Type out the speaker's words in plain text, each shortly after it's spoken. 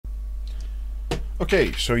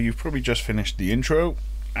Okay, so you've probably just finished the intro,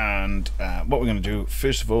 and what we're going to do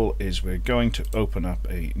first of all is we're going to open up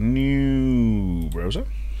a new browser.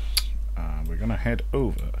 We're going to head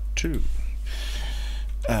over to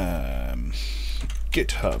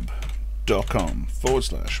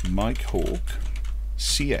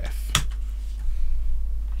github.com/MikeHawkCF,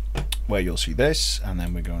 where you'll see this, and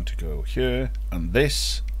then we're going to go here, and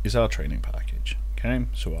this is our training package. Okay,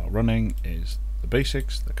 so our running is the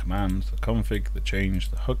basics, the commands, the config, the change,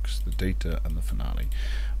 the hooks, the data, and the finale.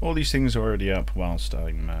 All these things are already up whilst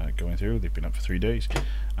I'm going through. They've been up for 3 days,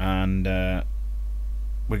 and we're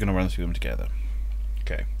going to run through them together.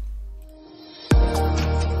 Okay.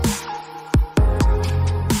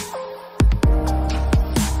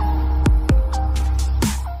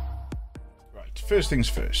 Right, first things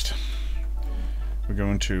first. We're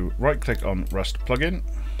going to right-click on Rust plugin.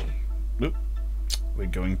 Oop. We're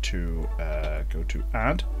going to go to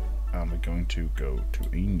add, and we're going to go to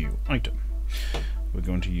a new item. We're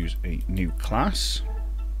going to use a new class,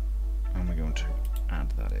 and we're going to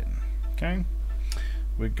add that in. Okay,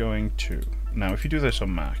 we're going to, now if you do this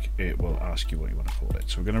on Mac, it will ask you what you want to call it.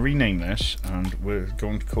 So we're going to rename this, and we're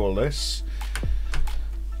going to call this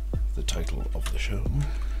the title of the show,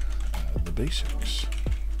 The Basics.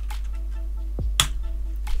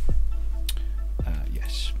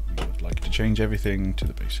 Yes, we would like to change everything to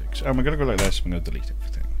the basics, and we're going to go like this. We're going to delete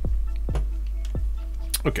everything.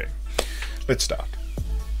 Okay, let's start.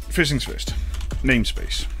 First things first,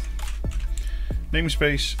 namespace.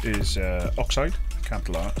 Namespace is Oxide,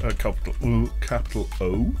 capital O,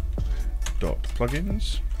 dot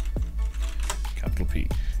plugins, capital P.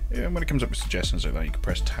 And when it comes up with suggestions like that, you can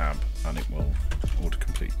press tab and it will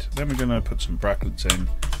autocomplete. Then we're going to put some brackets in, and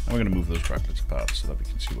we're going to move those brackets apart so that we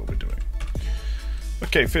can see what we're doing.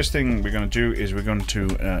 Okay, first thing we're going to do is we're going to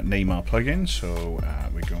name our plugin. So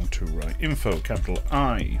we're going to write info, capital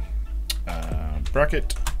I,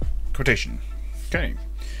 bracket, quotation. Okay,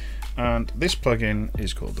 and this plugin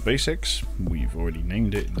is called The Basics. We've already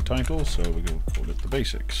named it in the title, so we're going to call it The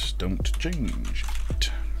Basics. Don't change it.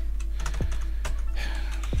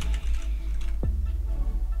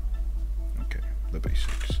 Okay, The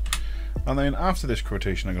Basics. And then after this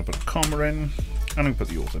quotation, I'm going to put a comma in, and I'm going to put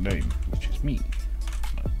the author name, which is me.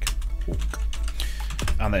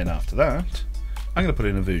 And then after that, I'm going to put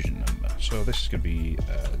in a version number. So this is going to be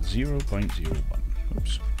 0.01.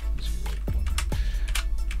 Oops, 0.1.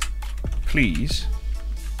 Please,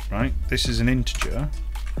 right? This is an integer.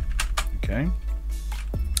 Okay.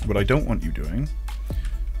 What I don't want you doing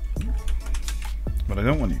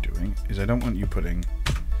is I don't want you putting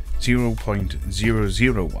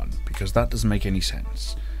 0.001, because that doesn't make any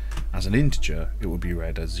sense. As an integer, it will be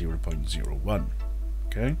read as 0.01.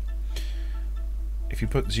 Okay. If you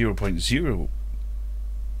put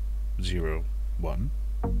 0.001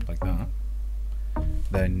 like that,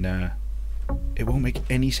 then it won't make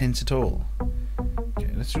any sense at all.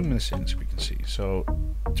 Okay, let's zoom this in so we can see. So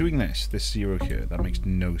doing this 0 here, that makes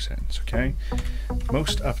no sense. Okay,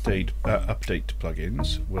 most update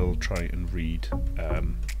plugins will try and read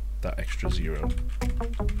that extra 0,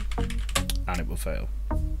 and it will fail.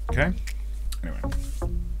 Okay, anyway.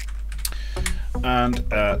 And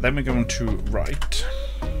then we're going to write,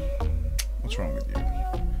 what's wrong with you?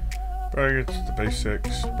 Bracket, the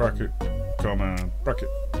basics, bracket, comma, bracket,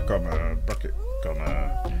 comma, bracket,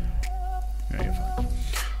 comma. Yeah, you're fine.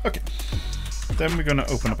 Okay. Then we're going to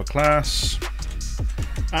open up a class,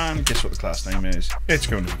 and guess what the class name is? It's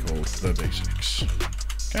going to be called The Basics.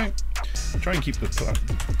 Okay. Try and keep the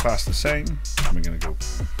class the same. And we're going to go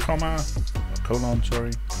comma, or colon,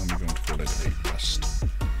 sorry, and we're going to call it a Rust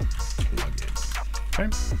plugin. Okay.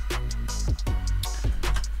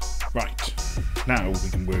 Right. Now we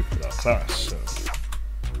can work with our class. So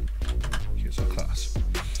here's our class.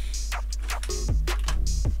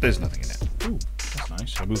 There's nothing in it. Ooh, that's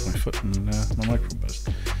nice. I moved my foot and my microphone buzzed.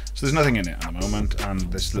 So there's nothing in it at the moment, and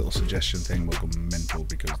this little suggestion thing will go mental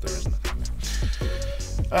because there is nothing there.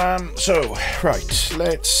 So, right,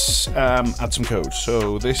 let's add some code.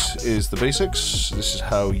 So this is the basics. This is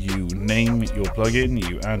how you name your plugin.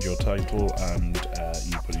 You add your title, and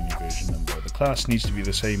you put in your version number. The class needs to be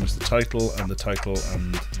the same as the title, and the title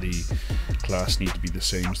and the class need to be the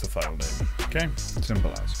same as the file name. Okay,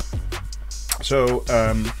 simple as. So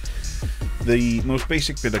the most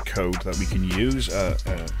basic bit of code that we can use at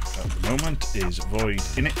the moment is void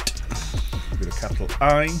init with a capital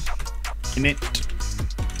I, init.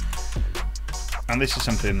 And this is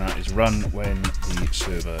something that is run when the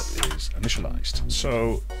server is initialized.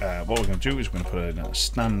 So what we're going to do is we're going to put in a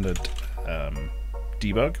standard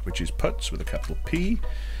debug, which is puts with a capital P,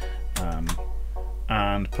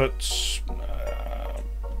 and puts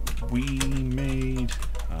we made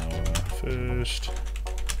our first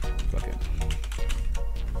plugin.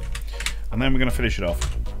 And then we're going to finish it off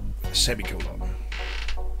with a semicolon.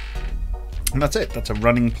 And that's it. That's a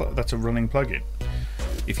running plugin.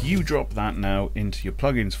 If you drop that now into your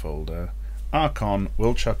plugins folder, Archon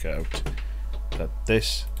will chuck out that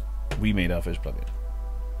this, we made our first plugin.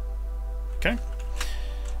 Okay?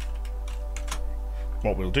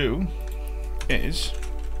 What we'll do is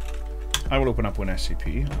I will open up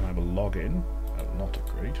WinSCP and I will log in. I will not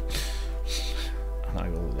upgrade. And I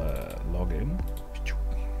will log in.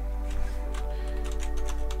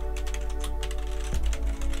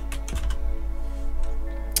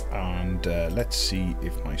 And let's see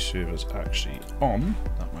if my server's actually on.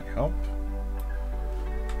 That might help.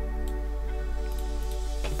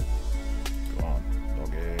 Go on,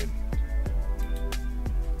 log in.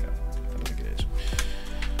 Yeah, I don't think it is.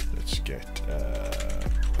 Let's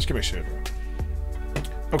get my server up.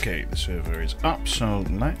 Okay, the server is up, so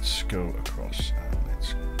let's go across and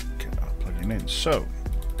let's get our plugin in. So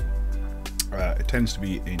it tends to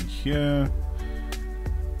be in here,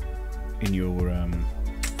 in your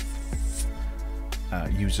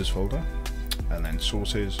users folder, and then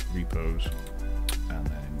sources, repos, and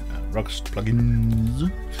then Rust plugins,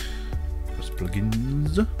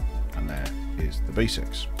 and there is the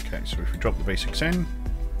basics. Okay, so if we drop the basics in,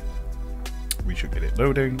 we should get it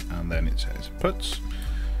loading, and then it says puts.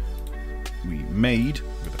 We made,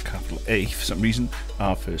 with a capital A for some reason,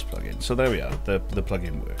 our first plugin. So there we are, the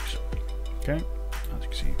plugin works. Okay, as you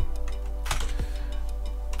can see.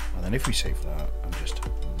 And then if we save that and just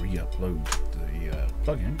re-upload the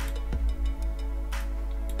plugin,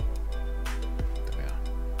 there we are.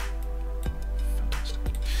 Fantastic.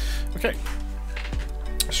 Okay,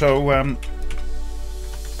 so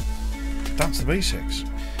that's the basics.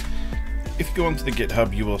 If you go onto the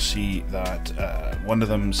GitHub, you will see that one of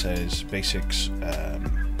them says basics. You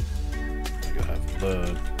have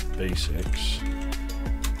the basics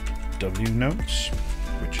W notes,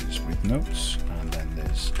 which is with notes, and then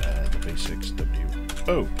there's the basics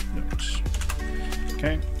WO notes.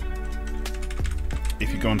 Okay.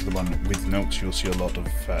 If you go onto the one with notes, you'll see a lot of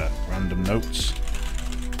random notes.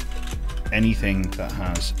 Anything that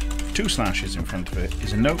has 2 slashes in front of it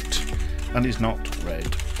is a note and is not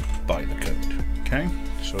read by the code. Okay,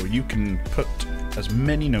 so you can put as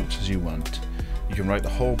many notes as you want. You can write the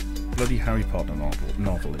whole bloody Harry Potter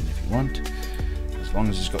novel in if you want. As long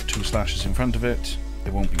as it's got 2 slashes in front of it,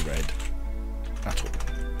 it won't be read at all.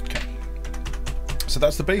 Okay, so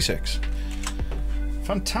that's the basics.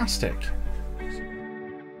 Fantastic.